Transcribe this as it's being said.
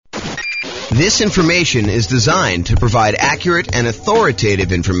This information is designed to provide accurate and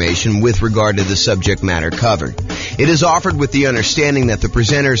authoritative information with regard to the subject matter covered. It is offered with the understanding that the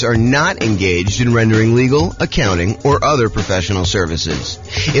presenters are not engaged in rendering legal, accounting, or other professional services.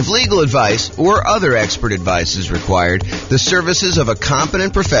 If legal advice or other expert advice is required, the services of a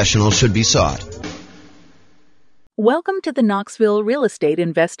competent professional should be sought. Welcome to the Knoxville Real Estate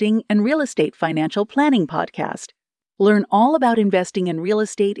Investing and Real Estate Financial Planning Podcast. Learn all about investing in real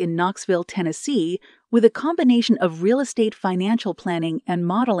estate in Knoxville, Tennessee, with a combination of real estate financial planning and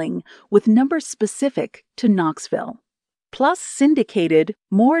modeling with numbers specific to Knoxville. Plus syndicated,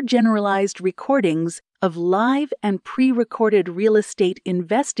 more generalized recordings of live and pre-recorded real estate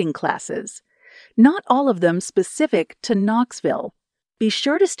investing classes, not all of them specific to Knoxville. Be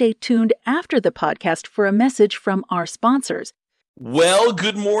sure to stay tuned after the podcast for a message from our sponsors. Well,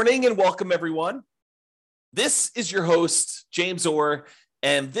 good morning and welcome, everyone. This is your host, James Orr,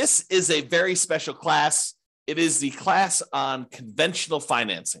 and this is a very special class. It is the class on conventional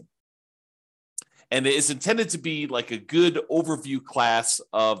financing. And it is intended to be like a good overview class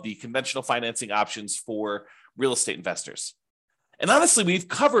of the conventional financing options for real estate investors. And honestly, we've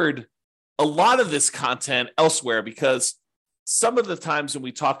covered a lot of this content elsewhere because some of the times when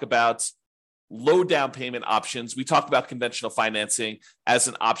we talk about low down payment options, we talk about conventional financing as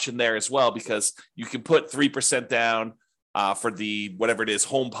an option there as well, because you can put 3% down for the, whatever it is,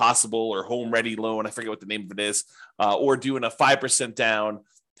 Home Possible or Home Ready loan. I forget what the name of it is, or doing a 5% down,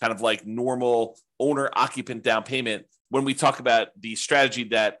 kind of like normal owner occupant down payment when we talk about the strategy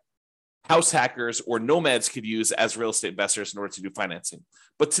that house hackers or nomads could use as real estate investors in order to do financing.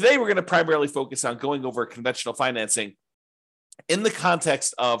 But today we're going to primarily focus on going over conventional financing in the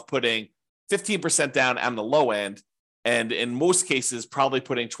context of putting 15% down on the low end, and in most cases, probably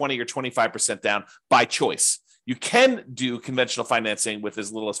putting 20 or 25% down by choice. You can do conventional financing with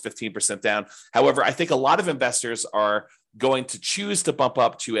as little as 15% down. However, I think a lot of investors are going to choose to bump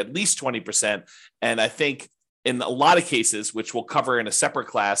up to at least 20%. And I think in a lot of cases, which we'll cover in a separate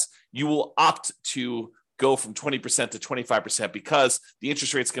class, you will opt to go from 20% to 25% because the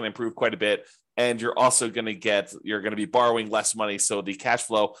interest rate's going to improve quite a bit. And you're also going to be borrowing less money, so the cash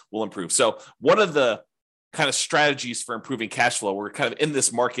flow will improve. So one of the kind of strategies for improving cash flow, we're kind of in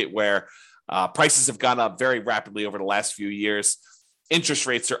this market where prices have gone up very rapidly over the last few years. Interest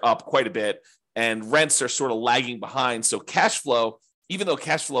rates are up quite a bit, and rents are sort of lagging behind. So cash flow, even though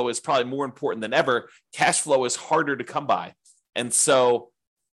cash flow is probably more important than ever, cash flow is harder to come by. And so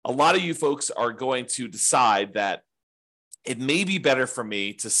a lot of you folks are going to decide that it may be better for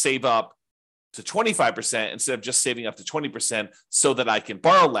me to save up to 25% instead of just saving up to 20% so that I can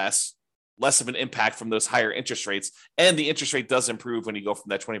borrow less of an impact from those higher interest rates. And the interest rate does improve when you go from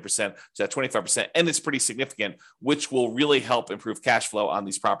that 20% to that 25%. And it's pretty significant, which will really help improve cash flow on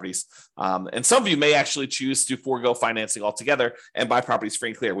these properties. And some of you may actually choose to forego financing altogether and buy properties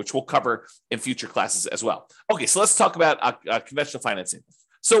free and clear, which we'll cover in future classes as well. Okay, so let's talk about conventional financing.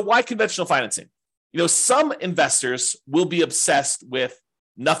 So why conventional financing? Some investors will be obsessed with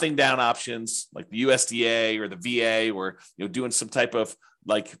nothing down options like the USDA or the VA, or doing some type of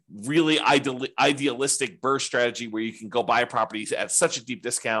like really idealistic BRRRR strategy where you can go buy properties at such a deep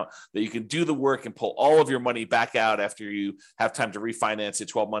discount that you can do the work and pull all of your money back out after you have time to refinance it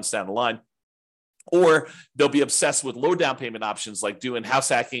 12 months down the line. Or they'll be obsessed with low down payment options like doing house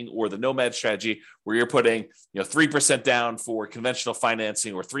hacking or the nomad strategy where you're putting 3% down for conventional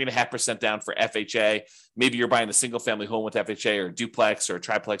financing or 3.5% down for FHA. Maybe you're buying a single family home with FHA or a duplex or a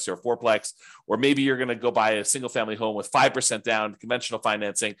triplex or a fourplex, or maybe you're going to go buy a single family home with 5% down conventional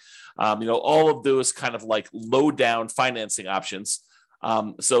financing. All of those kind of like low down financing options.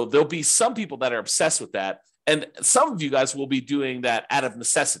 So there'll be some people that are obsessed with that. And some of you guys will be doing that out of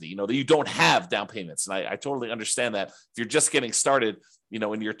necessity, that you don't have down payments. And I totally understand that. If you're just getting started,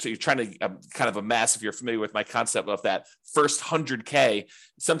 and you're trying to kind of amass, if you're familiar with my concept of that first 100K,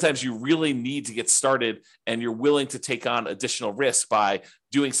 sometimes you really need to get started and you're willing to take on additional risk by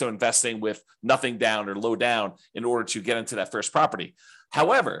doing some investing with nothing down or low down in order to get into that first property.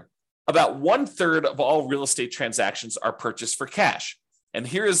 However, about 1/3 of all real estate transactions are purchased for cash. And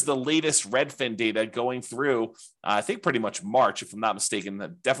here is the latest Redfin data going through, I think pretty much March, if I'm not mistaken.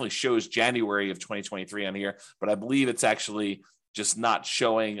 That definitely shows January of 2023 on here, but I believe it's actually just not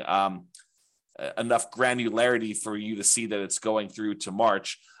showing enough granularity for you to see that it's going through to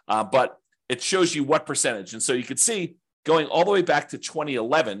March. But it shows you what percentage. And so you could see going all the way back to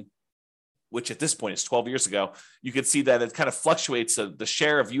 2011, which at this point is 12 years ago, you could see that it kind of fluctuates. The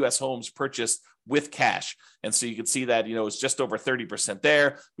share of U.S. homes purchased with cash. And so you can see that, it's just over 30%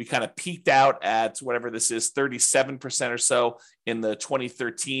 there. We kind of peaked out at whatever this is, 37% or so in the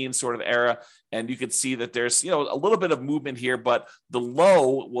 2013 sort of era. And you can see that there's, a little bit of movement here, but the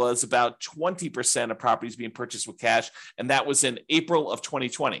low was about 20% of properties being purchased with cash. And that was in April of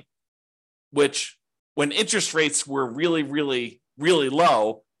 2020, which when interest rates were really, really, really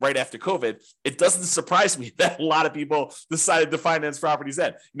low, right after COVID, it doesn't surprise me that a lot of people decided to finance properties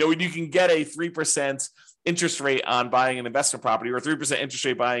then. When you can get a 3% interest rate on buying an investment property or 3% interest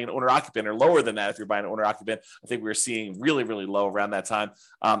rate buying an owner-occupant or lower than that if you're buying an owner-occupant, I think we were seeing really, really low around that time.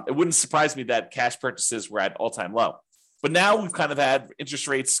 It wouldn't surprise me that cash purchases were at all-time low. But now we've kind of had interest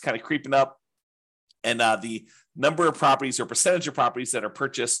rates kind of creeping up, and the number of properties or percentage of properties that are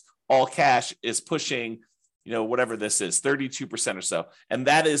purchased all cash is pushing whatever this is, 32% or so. And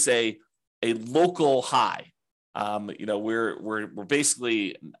that is a local high. We're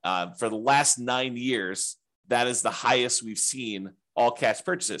basically, for the last 9 years, that is the highest we've seen all cash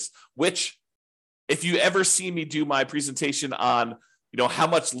purchases, which if you ever see me do my presentation on how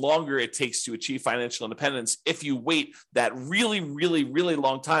much longer it takes to achieve financial independence, if you wait that really, really, really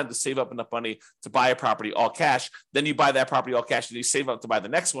long time to save up enough money to buy a property all cash, then you buy that property all cash and you save up to buy the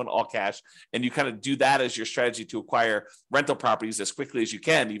next one all cash. And you kind of do that as your strategy to acquire rental properties as quickly as you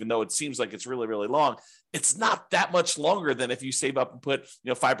can, even though it seems like it's really, really long. It's not that much longer than if you save up and put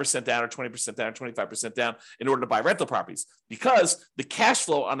 5% down or 20% down or 25% down in order to buy rental properties, because the cash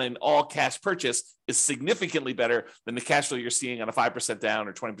flow on an all cash purchase is significantly better than the cash flow you're seeing on a 5% down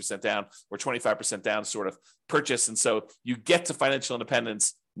or 20% down or 25% down sort of purchase. And so you get to financial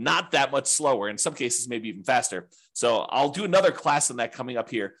independence not that much slower, in some cases, maybe even faster. So I'll do another class on that coming up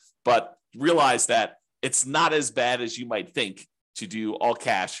here, but realize that it's not as bad as you might think to do all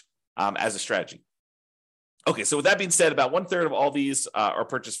cash as a strategy. Okay, so with that being said, about 1/3 of all these are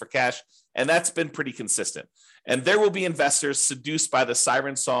purchased for cash, and that's been pretty consistent. And there will be investors seduced by the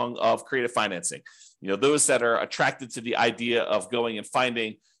siren song of creative financing. Those that are attracted to the idea of going and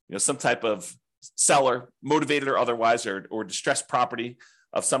finding, some type of seller, motivated or otherwise, or distressed property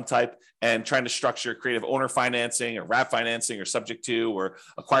of some type, and trying to structure creative owner financing or wrap financing or subject to, or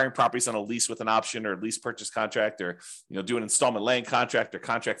acquiring properties on a lease with an option or lease purchase contract, or do an installment land contract or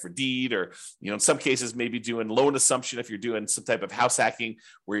contract for deed, or in some cases maybe doing loan assumption if you're doing some type of house hacking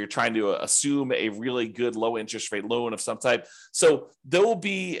where you're trying to assume a really good low interest rate loan of some type. So there will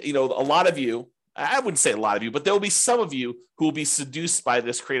be a lot of you, I wouldn't say a lot of you, but there will be some of you who will be seduced by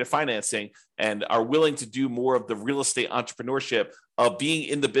this creative financing and are willing to do more of the real estate entrepreneurship of being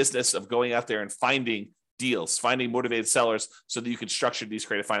in the business of going out there and finding deals, finding motivated sellers so that you can structure these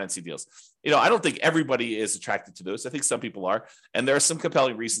creative financing deals. I don't think everybody is attracted to those. I think some people are, and there are some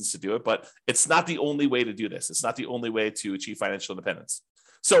compelling reasons to do it, but it's not the only way to do this. It's not the only way to achieve financial independence.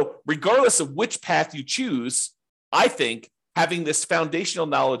 So regardless of which path you choose, I think having this foundational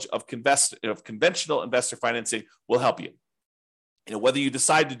knowledge of conventional investor financing will help you. Whether you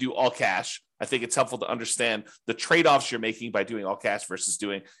decide to do all cash, I think it's helpful to understand the trade-offs you're making by doing all cash versus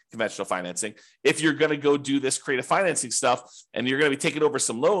doing conventional financing. If you're going to go do this creative financing stuff and you're going to be taking over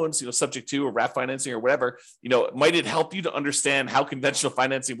some loans, subject to or wrap financing or whatever, might it help you to understand how conventional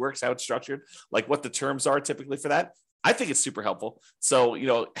financing works, how it's structured, like what the terms are typically for that? I think it's super helpful.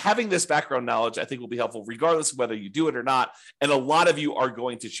 So, having this background knowledge, I think will be helpful regardless of whether you do it or not. And a lot of you are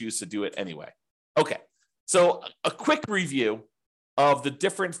going to choose to do it anyway. Okay. So a quick review of the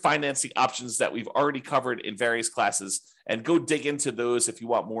different financing options that we've already covered in various classes, and go dig into those if you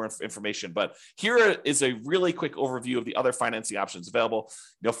want more information. But here is a really quick overview of the other financing options available.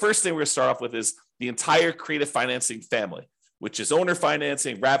 First thing we're going to start off with is the entire creative financing family, which is owner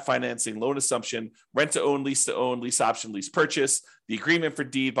financing, wrap financing, loan assumption, rent to own, lease option, lease purchase, the agreement for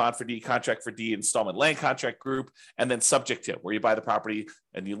deed, bond for deed, contract for deed, installment land contract group, and then subject to, where you buy the property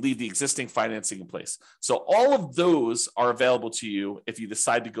and you leave the existing financing in place. So all of those are available to you if you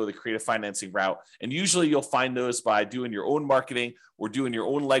decide to go the creative financing route. And usually you'll find those by doing your own marketing or doing your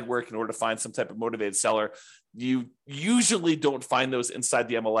own legwork in order to find some type of motivated seller. You usually don't find those inside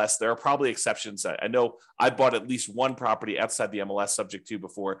the MLS. There are probably exceptions. I know I bought at least one property outside the MLS subject to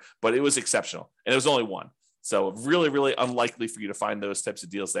before, but it was exceptional. And it was only one. So really, really unlikely for you to find those types of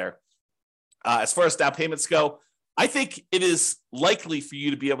deals there. As far as down payments go, I think it is likely for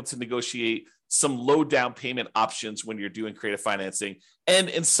you to be able to negotiate some low down payment options when you're doing creative financing. And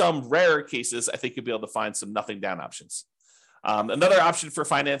in some rare cases, I think you'll be able to find some nothing down options. Another option for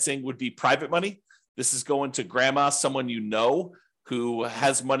financing would be private money. This is going to grandma, someone who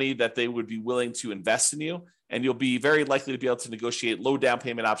has money that they would be willing to invest in you. And you'll be very likely to be able to negotiate low down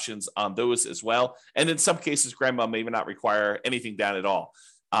payment options on those as well. And in some cases, grandma may not require anything down at all.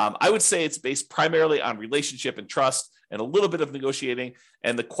 I would say it's based primarily on relationship and trust and a little bit of negotiating,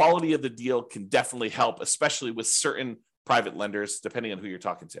 and the quality of the deal can definitely help, especially with certain private lenders, depending on who you're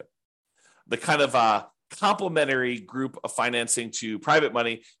talking to. The kind of complementary group of financing to private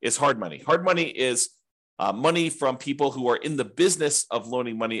money is hard money. Hard money is money from people who are in the business of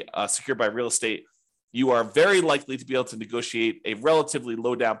loaning money secured by real estate. You are very likely to be able to negotiate a relatively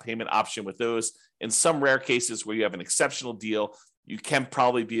low down payment option with those. In some rare cases where you have an exceptional deal, you can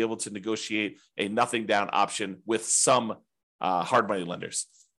probably be able to negotiate a nothing down option with some hard money lenders.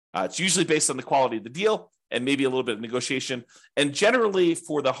 It's usually based on the quality of the deal and maybe a little bit of negotiation. And generally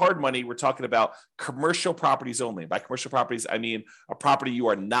for the hard money, we're talking about commercial properties only. By commercial properties, I mean a property you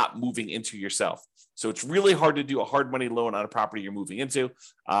are not moving into yourself. So it's really hard to do a hard money loan on a property you're moving into,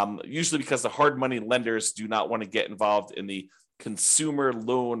 usually because the hard money lenders do not want to get involved in the consumer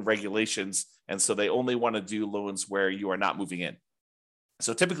loan regulations. And so they only want to do loans where you are not moving in.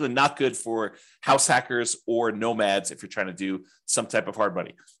 So typically not good for house hackers or nomads if you're trying to do some type of hard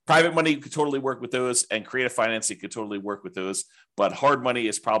money. Private money, you could totally work with those, and creative financing could totally work with those. But hard money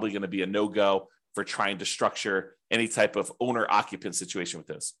is probably going to be a no-go for trying to structure any type of owner-occupant situation with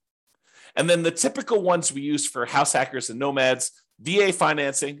those. And then the typical ones we use for house hackers and nomads, VA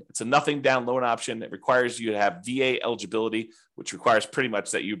financing. It's a nothing down loan option. It requires you to have VA eligibility, which requires pretty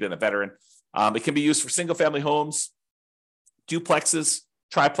much that you've been a veteran. It can be used for single-family homes, duplexes,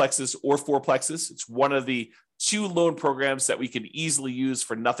 triplexes, or fourplexes. It's one of the 2 loan programs that we can easily use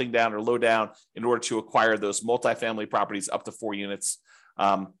for nothing down or low down in order to acquire those multifamily properties up to 4 units.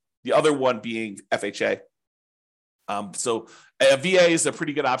 The other one being FHA. So a VA is a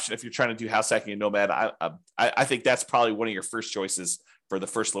pretty good option if you're trying to do house hacking and nomad. I think that's probably one of your first choices for the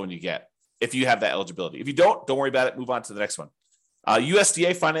first loan you get, if you have that eligibility. If you don't worry about it. Move on to the next one.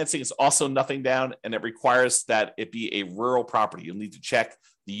 USDA financing is also nothing down, and it requires that it be a rural property. You'll need to check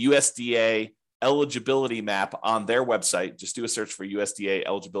the USDA eligibility map on their website. Just do a search for USDA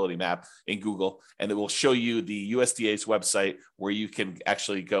eligibility map in Google, and it will show you the USDA's website where you can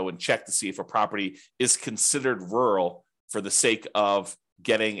actually go and check to see if a property is considered rural for the sake of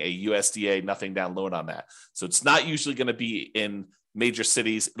getting a USDA nothing down loan on that. So it's not usually going to be in major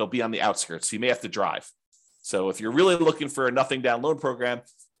cities. It'll be on the outskirts. So you may have to drive. So if you're really looking for a nothing down loan program,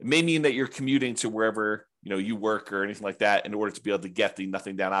 it may mean that you're commuting to wherever you work or anything like that in order to be able to get the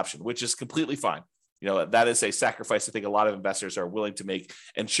nothing down option, which is completely fine. That is a sacrifice I think a lot of investors are willing to make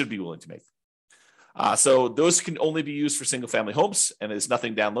and should be willing to make. So those can only be used for single family homes and is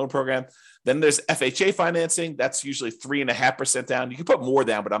nothing down loan program. Then there's FHA financing. That's usually 3.5% down. You can put more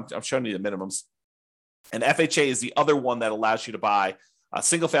down, but I'm showing you the minimums. And FHA is the other one that allows you to buy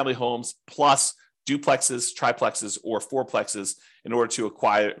single family homes plus duplexes, triplexes, or fourplexes in order to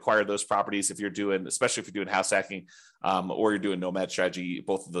acquire those properties. Especially if you're doing house hacking or you're doing nomad strategy,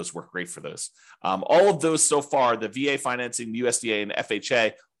 both of those work great for those. All of those so far, the VA financing, the USDA, and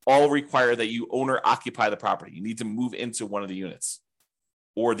FHA, all require that you owner occupy the property. You need to move into one of the units,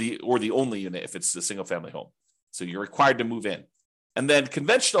 or the only unit if it's a single family home. So you're required to move in. And then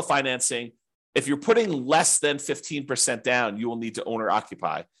conventional financing, if you're putting less than 15% down, you will need to owner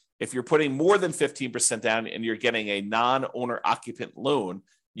occupy. If you're putting more than 15% down and you're getting a non-owner occupant loan,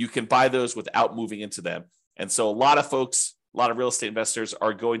 you can buy those without moving into them. And so a lot of real estate investors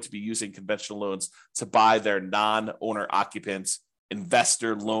are going to be using conventional loans to buy their non-owner occupant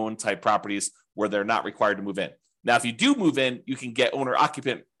investor loan type properties where they're not required to move in. Now, if you do move in, you can get owner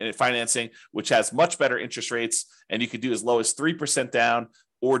occupant financing, which has much better interest rates, and you could do as low as 3% down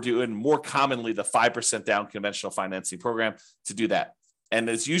or doing more commonly the 5% down conventional financing program to do that. And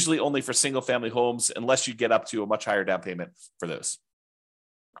it's usually only for single family homes unless you get up to a much higher down payment for those.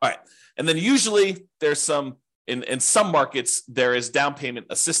 All right. And then usually there's in some markets, there is down payment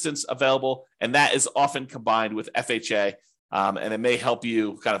assistance available, and that is often combined with FHA. And it may help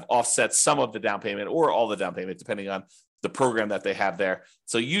you kind of offset some of the down payment or all the down payment, depending on the program that they have there.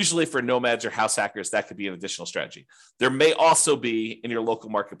 So usually for nomads or house hackers, that could be an additional strategy. There may also be in your local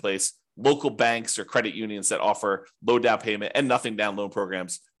marketplace local banks or credit unions that offer low down payment and nothing down loan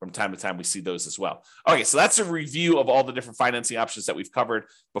programs. From time to time, we see those as well. Okay, so that's a review of all the different financing options that we've covered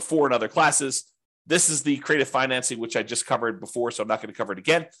before in other classes. This is the creative financing, which I just covered before, so I'm not going to cover it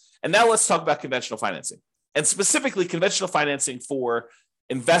again. And now let's talk about conventional financing, and specifically conventional financing for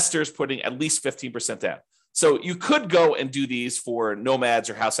investors putting at least 15% down. So you could go and do these for nomads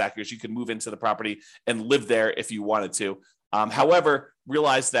or house hackers. You could move into the property and live there if you wanted to. However,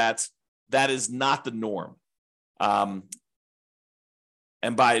 realize that that is not the norm. And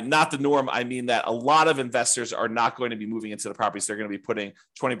by not the norm, I mean that a lot of investors are not going to be moving into the properties. They're going to be putting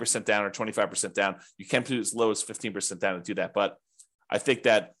 20% down or 25% down. You can put as low as 15% down to do that. But I think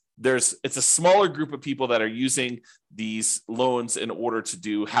that it's a smaller group of people that are using these loans in order to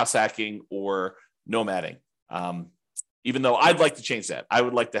do house hacking or nomading. Even though I'd like to change that. I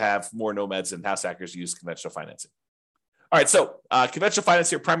would like to have more nomads and house hackers use conventional financing. All right, so conventional finance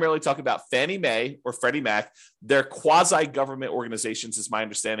here primarily talking about Fannie Mae or Freddie Mac. They're quasi-government organizations, is my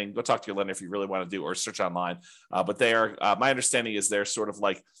understanding. Go talk to your lender if you really want to do, or search online. But they are, my understanding is they're sort of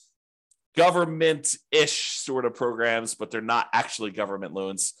like government-ish sort of programs, but they're not actually government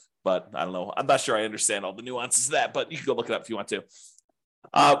loans. But I don't know. I'm not sure I understand all the nuances of that, but you can go look it up if you want to.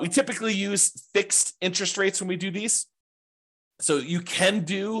 We typically use fixed interest rates when we do these. So you can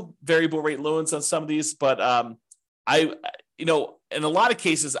do variable rate loans on some of these, but in a lot of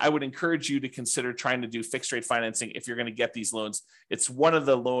cases, I would encourage you to consider trying to do fixed rate financing if you're going to get these loans. It's one of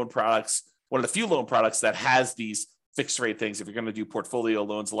the few loan products that has these fixed rate things. If you're going to do portfolio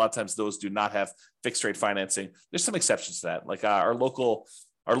loans, a lot of times those do not have fixed rate financing. There's some exceptions to that, like our local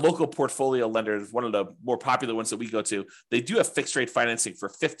portfolio lender, one of the more popular ones that we go to. They do have fixed rate financing for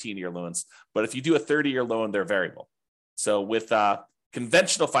 15-year loans, but if you do a 30-year loan, they're variable. So with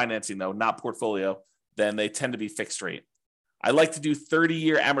conventional financing, though, not portfolio, then they tend to be fixed rate. I like to do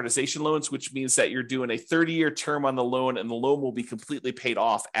 30-year amortization loans, which means that you're doing a 30-year term on the loan and the loan will be completely paid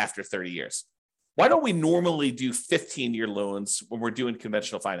off after 30 years. Why don't we normally do 15-year loans when we're doing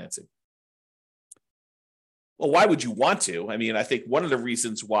conventional financing? Well, why would you want to? I mean, I think one of the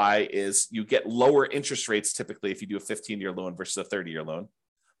reasons why is you get lower interest rates typically if you do a 15-year loan versus a 30-year loan.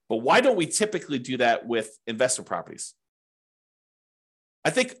 But why don't we typically do that with investment properties? I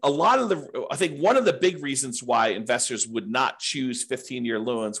think one of the big reasons why investors would not choose 15-year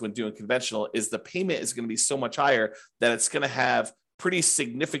loans when doing conventional is the payment is going to be so much higher that it's going to have pretty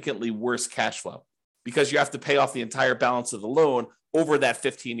significantly worse cash flow because you have to pay off the entire balance of the loan over that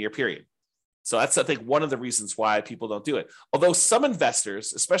 15-year period. So that's, I think, one of the reasons why people don't do it. Although some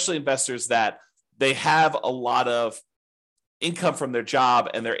investors, especially investors that they have a lot of income from their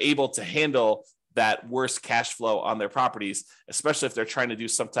job and they're able to handle that worse cash flow on their properties, especially if they're trying to do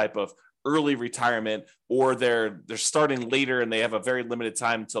some type of early retirement or they're starting later and they have a very limited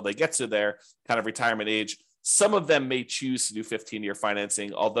time until they get to their kind of retirement age. Some of them may choose to do 15-year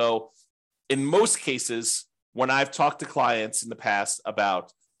financing, although in most cases, when I've talked to clients in the past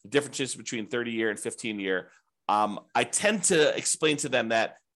about the differences between 30-year and 15-year, I tend to explain to them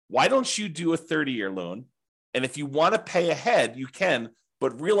that why don't you do a 30-year loan? And if you want to pay ahead, you can,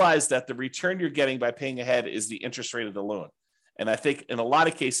 but realize that the return you're getting by paying ahead is the interest rate of the loan. And I think in a lot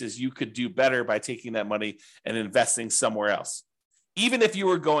of cases, you could do better by taking that money and investing somewhere else. Even if you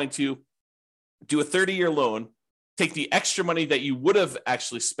were going to do a 30-year loan, take the extra money that you would have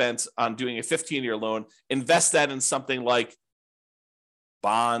actually spent on doing a 15-year loan, invest that in something like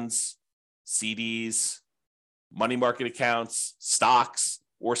bonds, CDs, money market accounts, stocks,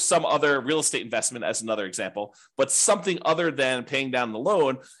 or some other real estate investment as another example, but something other than paying down the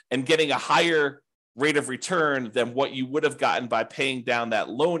loan and getting a higher rate of return than what you would have gotten by paying down that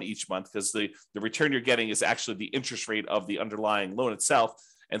loan each month, because the return you're getting is actually the interest rate of the underlying loan itself.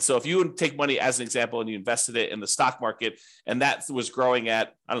 And so if you take money as an example and you invested it in the stock market and that was growing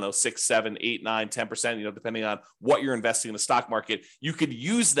at, 6, 7, 8, 9, 10%, depending on what you're investing in the stock market, you could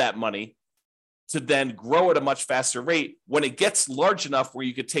use that money to then grow at a much faster rate. When it gets large enough where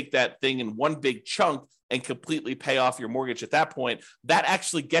you could take that thing in one big chunk and completely pay off your mortgage at that point, that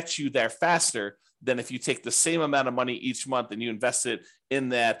actually gets you there faster than if you take the same amount of money each month and you invest it in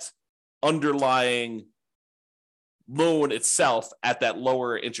that underlying loan itself at that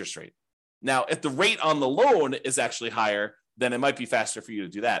lower interest rate. Now, if the rate on the loan is actually higher, then it might be faster for you to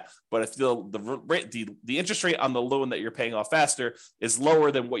do that. But if the interest rate on the loan that you're paying off faster is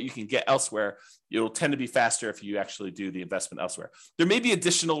lower than what you can get elsewhere, it'll tend to be faster if you actually do the investment elsewhere. There may be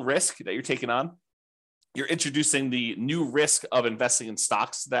additional risk that you're taking on. You're introducing the new risk of investing in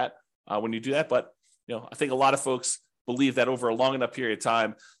stocks that when you do that. But I think a lot of folks believe that over a long enough period of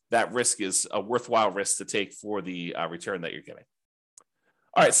time, that risk is a worthwhile risk to take for the return that you're getting.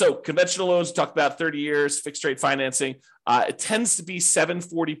 All right, so conventional loans, talked about 30 years, fixed rate financing. It tends to be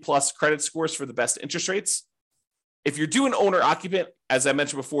 740 plus credit scores for the best interest rates. If you're doing owner occupant, as I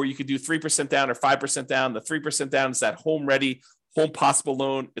mentioned before, you could do 3% down or 5% down. The 3% down is that home ready, home possible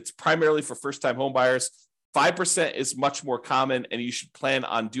loan. It's primarily for first time home buyers. 5% is much more common, and you should plan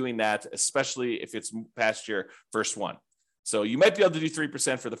on doing that, especially if it's past your first one. So you might be able to do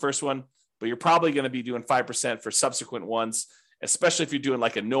 3% for the first one, but you're probably going to be doing 5% for subsequent ones, especially if you're doing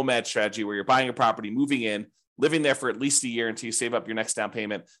like a nomad strategy where you're buying a property, moving in, living there for at least a year until you save up your next down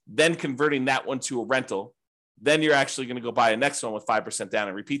payment, then converting that one to a rental. Then you're actually going to go buy a next one with 5% down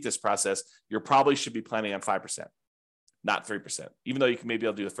and repeat this process. You probably should be planning on 5%. not 3%, even though you can maybe be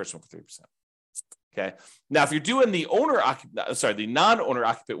able to do the first one for 3%. Okay. Now, if you're doing the non-owner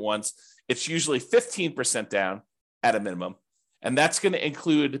occupant ones, it's usually 15% down at a minimum, and that's going to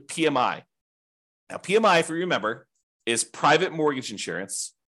include PMI. Now, PMI, if you remember, is private mortgage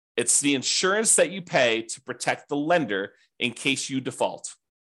insurance. It's the insurance that you pay to protect the lender in case you default.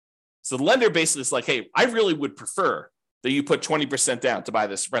 So the lender basically is like, hey, I really would prefer that you put 20% down to buy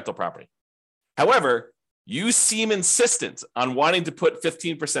this rental property. However, you seem insistent on wanting to put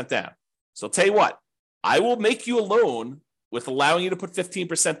 15% down. So I'll tell you what, I will make you a loan with allowing you to put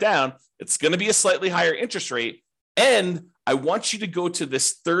 15% down. It's going to be a slightly higher interest rate. And I want you to go to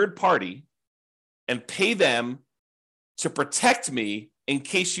this third party and pay them to protect me in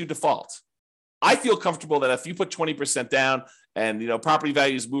case you default. I feel comfortable that if you put 20% down and property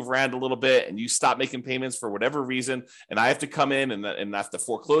values move around a little bit and you stop making payments for whatever reason, and I have to come in and I have to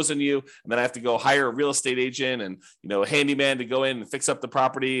foreclose on you, and then I have to go hire a real estate agent and a handyman to go in and fix up the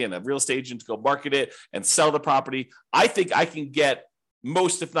property and a real estate agent to go market it and sell the property, I think I can get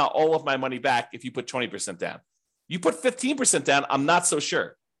most, if not all of my money back if you put 20% down. You put 15% down, I'm not so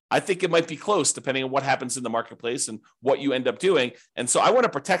sure. I think it might be close depending on what happens in the marketplace and what you end up doing. And so I want to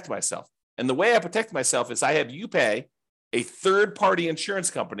protect myself. And the way I protect myself is I have you pay a third-party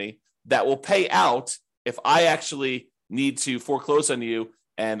insurance company that will pay out if I actually need to foreclose on you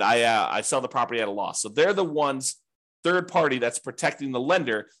and I sell the property at a loss. So they're the ones, third party, that's protecting the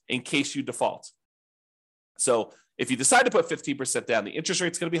lender in case you default. So if you decide to put 15% down, the interest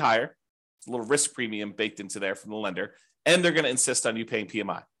rate's going to be higher. It's a little risk premium baked into there from the lender, and they're going to insist on you paying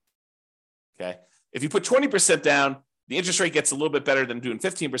PMI. Okay. If you put 20% down, the interest rate gets a little bit better than doing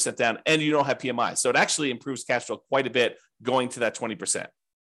 15% down, and you don't have PMI. So it actually improves cash flow quite a bit going to that 20%.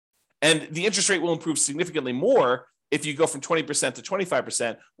 And the interest rate will improve significantly more if you go from 20% to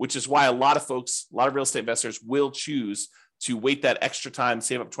 25%, which is why a lot of real estate investors will choose to wait that extra time,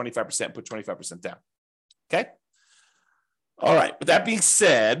 save up 25%, and put 25% down. Okay. All right. With that being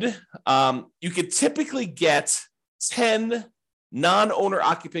said, you could typically get 10 non-owner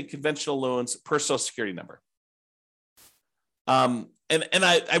occupant conventional loans per Social Security number. And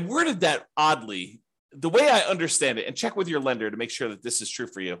I worded that oddly. The way I understand it, and check with your lender to make sure that this is true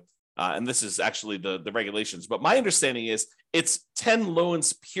for you, and this is actually the regulations, but my understanding is it's 10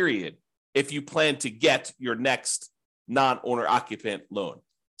 loans, period, if you plan to get your next non-owner occupant loan.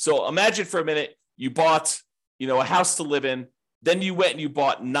 So imagine for a minute, you bought a house to live in, then you went and you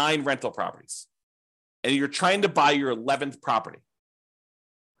bought 9 rental properties, and you're trying to buy your 11th property.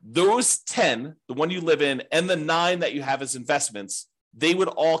 Those 10, the one you live in, and the 9 that you have as investments, they would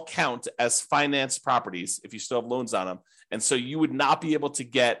all count as financed properties if you still have loans on them. And so you would not be able to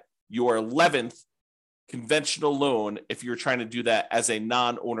get your 11th conventional loan if you're trying to do that as a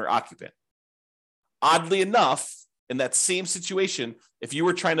non-owner occupant. Oddly enough, in that same situation, if you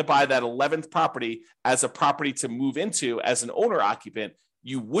were trying to buy that 11th property as a property to move into as an owner occupant,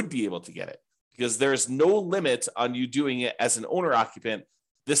 you would be able to get it because there's no limit on you doing it as an owner occupant.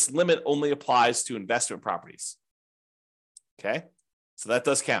 This limit only applies to investment properties. Okay, so that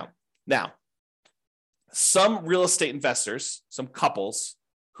does count. Now, some real estate investors, some couples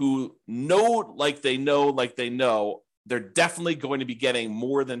who know, they're definitely going to be getting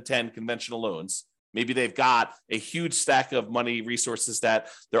more than 10 conventional loans. Maybe they've got a huge stack of money resources that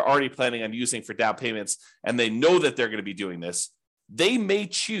they're already planning on using for down payments, and they know that they're going to be doing this. They may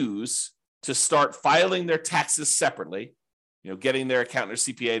choose to start filing their taxes separately, getting their accountant or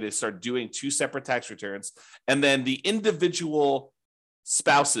CPA to start doing 2 separate tax returns. And then the individual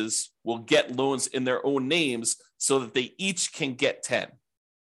spouses will get loans in their own names so that they each can get 10.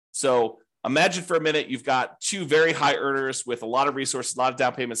 So imagine for a minute, you've got 2 very high earners with a lot of resources, a lot of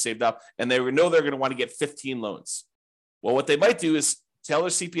down payments saved up, and they know they're going to want to get 15 loans. Well, what they might do is tell their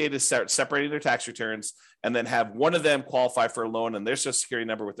CPA to start separating their tax returns and then have one of them qualify for a loan and their Social Security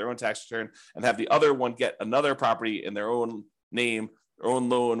number with their own tax return, and have the other one get another property in their own name, their own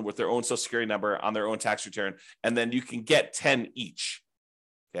loan with their own Social Security number on their own tax return. And then you can get 10 each.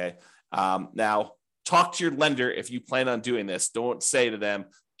 Okay. Now, talk to your lender if you plan on doing this. Don't say to them,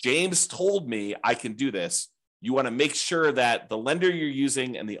 James told me I can do this. You want to make sure that the lender you're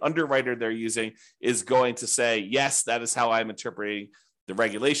using and the underwriter they're using is going to say, yes, that is how I'm interpreting the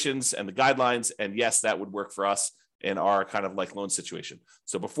regulations and the guidelines. And yes, that would work for us in our kind of like loan situation.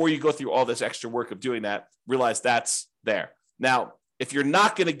 So before you go through all this extra work of doing that, realize that's there. Now, if you're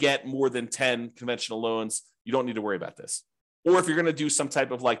not going to get more than 10 conventional loans, you don't need to worry about this. Or if you're going to do some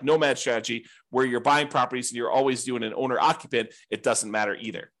type of like nomad strategy where you're buying properties and you're always doing an owner occupant, it doesn't matter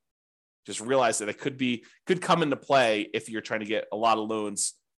either. Just realize that it could come into play if you're trying to get a lot of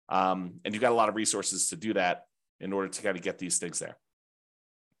loans and you've got a lot of resources to do that. in order to kind of get these things there.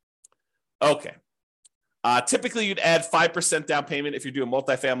 Okay. Typically, you'd add 5% down payment if you're doing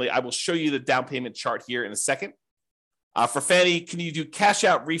multifamily. I will show you the down payment chart here in a second. For Fannie, can you do cash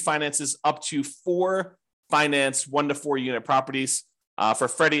out refinances up to 4 finance 1 to 4 unit properties? For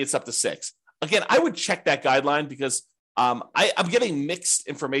Freddie, it's up to 6. Again, I would check that guideline because I'm getting mixed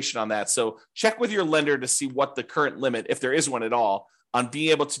information on that. So check with your lender to see what the current limit, if there is one at all, on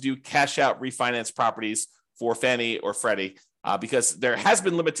being able to do cash out refinance properties for Fannie or Freddie, because there has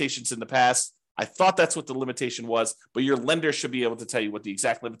been limitations in the past. I thought that's what the limitation was, but your lender should be able to tell you what the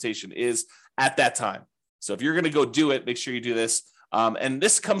exact limitation is at that time. So if you're going to go do it, make sure you do this. And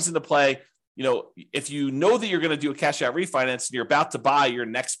this comes into play, if you know that you're going to do a cash out refinance and you're about to buy your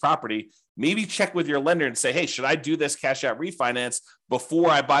next property, maybe check with your lender and say, hey, should I do this cash out refinance before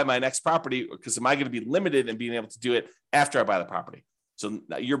I buy my next property? Because am I going to be limited in being able to do it after I buy the property? So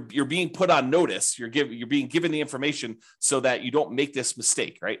you're being put on notice. You're being given the information so that you don't make this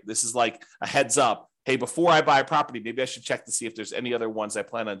mistake, right? This is like a heads up. Hey, before I buy a property, maybe I should check to see if there's any other ones I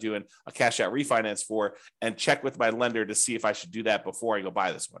plan on doing a cash out refinance for, and check with my lender to see if I should do that before I go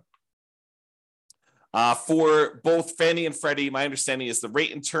buy this one. For both Fannie and Freddie, my understanding is the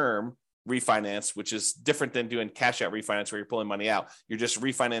rate and term refinance, which is different than doing cash out refinance where you're pulling money out. You're just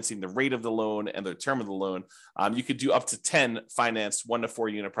refinancing the rate of the loan and the term of the loan. You could do up to 10 finance 1 to 4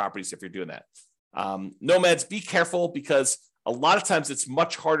 unit properties if you're doing that. Nomads, be careful because a lot of times it's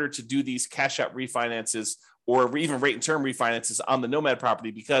much harder to do these cash out refinances or even rate and term refinances on the Nomad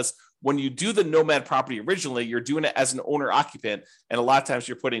property, because when you do the Nomad property originally, you're doing it as an owner occupant, and a lot of times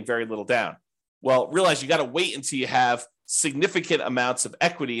you're putting very little down. Well, realize you got to wait until you have significant amounts of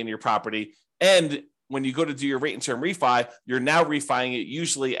equity in your property. And when you go to do your rate and term refi, you're now refining it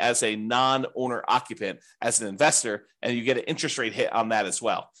usually as a non-owner occupant, as an investor, and you get an interest rate hit on that as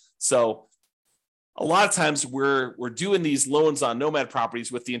well. So a lot of times we're doing these loans on Nomad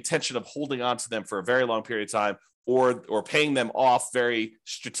properties with the intention of holding on to them for a very long period of time, or paying them off very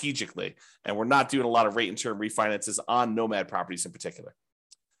strategically. And we're not doing a lot of rate and term refinances on Nomad properties in particular.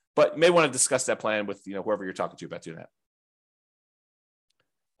 But you may want to discuss that plan with whoever you're talking to about doing that.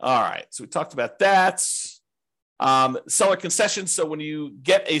 All right, so we talked about that. Seller concessions. So when you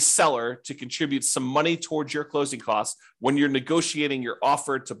get a seller to contribute some money towards your closing costs, when you're negotiating your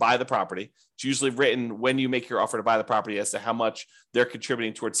offer to buy the property, it's usually written when you make your offer to buy the property as to how much they're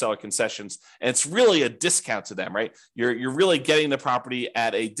contributing towards seller concessions. And it's really a discount to them, right? You're really getting the property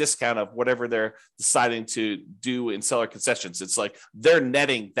at a discount of whatever they're deciding to do in seller concessions. It's like they're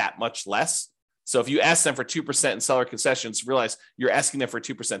netting that much less. So if you ask them for 2% in seller concessions, realize you're asking them for a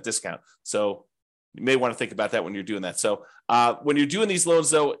 2% discount. So you may want to think about that when you're doing that. So when you're doing these loans,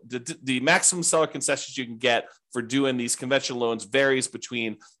 though, the maximum seller concessions you can get for doing these conventional loans varies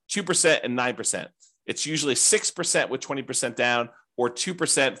between 2% and 9%. It's usually 6% with 20% down, or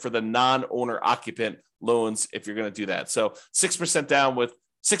 2% for the non-owner occupant loans if you're going to do that. So 6% down with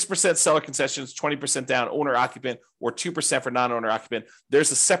 6% seller concessions, 20% down owner occupant, or 2% for non-owner occupant.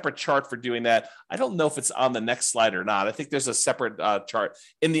 There's a separate chart for doing that. I don't know if it's on the next slide or not. I think there's a separate chart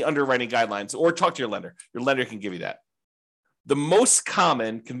in the underwriting guidelines, or talk to your lender. Your lender can give you that. The most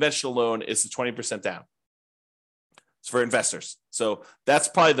common conventional loan is the 20% down. It's for investors. So that's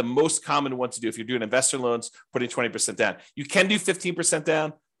probably the most common one to do if you're doing investor loans, putting 20% down. You can do 15%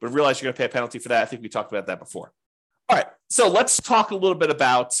 down, but realize you're going to pay a penalty for that. I think we talked about that before. All right, so let's talk a little bit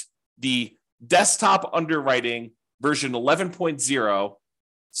about the desktop underwriting version 11.0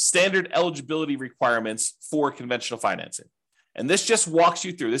 standard eligibility requirements for conventional financing. And this just walks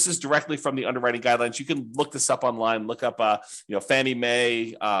you through. This is directly from the underwriting guidelines. You can look this up online, look up Fannie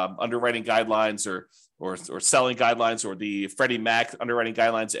Mae underwriting guidelines or selling guidelines, or the Freddie Mac underwriting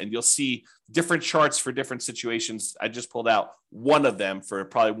guidelines, and you'll see different charts for different situations. I just pulled out one of them for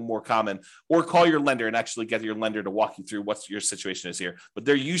probably more common, or call your lender and actually get your lender to walk you through what your situation is here. But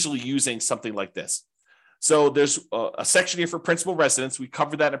they're usually using something like this. So there's a section here for principal residence. We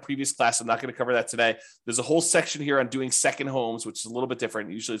covered that in a previous class. I'm not going to cover that today. There's a whole section here on doing second homes, which is a little bit different.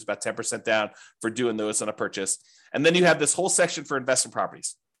 Usually it's about 10% down for doing those on a purchase. And then you have this whole section for investment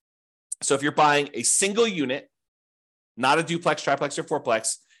properties. So if you're buying a single unit, not a duplex, triplex, or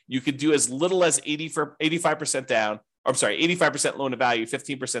fourplex, you could do as little as 85% down. I'm sorry, 85% loan to value,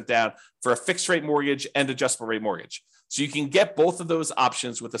 15% down for a fixed rate mortgage and adjustable rate mortgage. So you can get both of those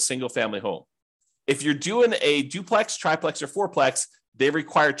options with a single family home. If you're doing a duplex, triplex, or fourplex, they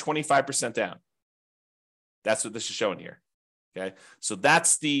require 25% down. That's what this is showing here. Okay. So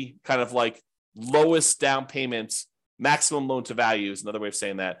that's the kind of like lowest down payments. Maximum loan to value is another way of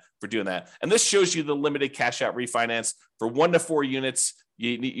saying that for doing that. And this shows you the limited cash out refinance for 1 to 4 units.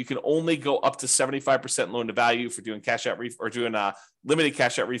 You can only go up to 75% loan to value for doing cash out or doing limited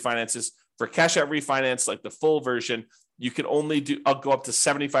cash out refinances. For cash out refinance, like the full version, you can only go up to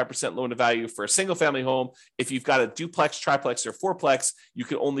 75% loan to value for a single family home. If you've got a duplex, triplex, or fourplex, you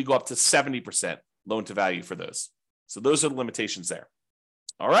can only go up to 70% loan to value for those. So those are the limitations there.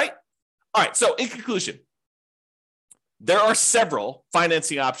 All right. So in conclusion, there are several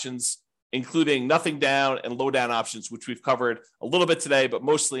financing options, including nothing down and low down options, which we've covered a little bit today, but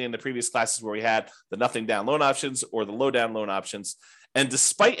mostly in the previous classes where we had the nothing down loan options or the low down loan options. And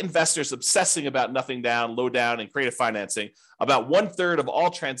despite investors obsessing about nothing down, low down, and creative financing, about 1/3 of all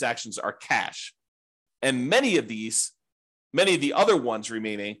transactions are cash. And many of the other ones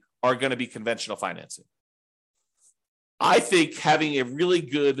remaining are going to be conventional financing. I think having a really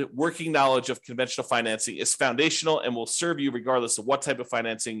good working knowledge of conventional financing is foundational and will serve you regardless of what type of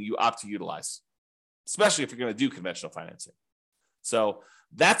financing you opt to utilize, especially if you're going to do conventional financing. So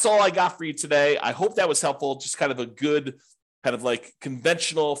that's all I got for you today. I hope that was helpful. Just kind of a good kind of like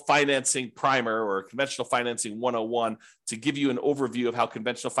conventional financing primer or conventional financing 101 to give you an overview of how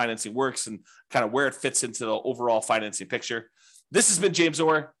conventional financing works and kind of where it fits into the overall financing picture. This has been James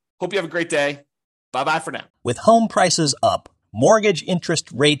Orr. Hope you have a great day. Bye-bye for now. With home prices up, mortgage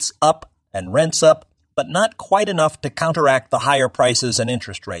interest rates up, and rents up, but not quite enough to counteract the higher prices and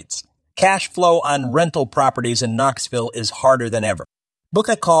interest rates, cash flow on rental properties in Knoxville is harder than ever. Book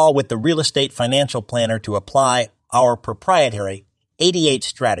a call with the Real Estate Financial Planner to apply our proprietary 88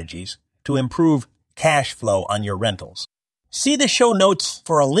 strategies to improve cash flow on your rentals. See the show notes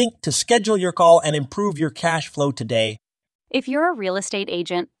for a link to schedule your call and improve your cash flow today. If you're a real estate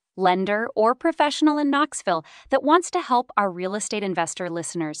agent, lender, or professional in Knoxville that wants to help our real estate investor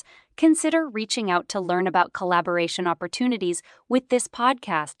listeners, consider reaching out to learn about collaboration opportunities with this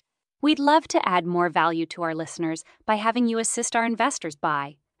podcast. We'd love to add more value to our listeners by having you assist our investors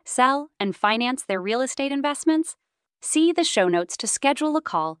buy, sell, and finance their real estate investments. See the show notes to schedule a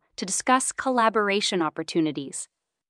call to discuss collaboration opportunities.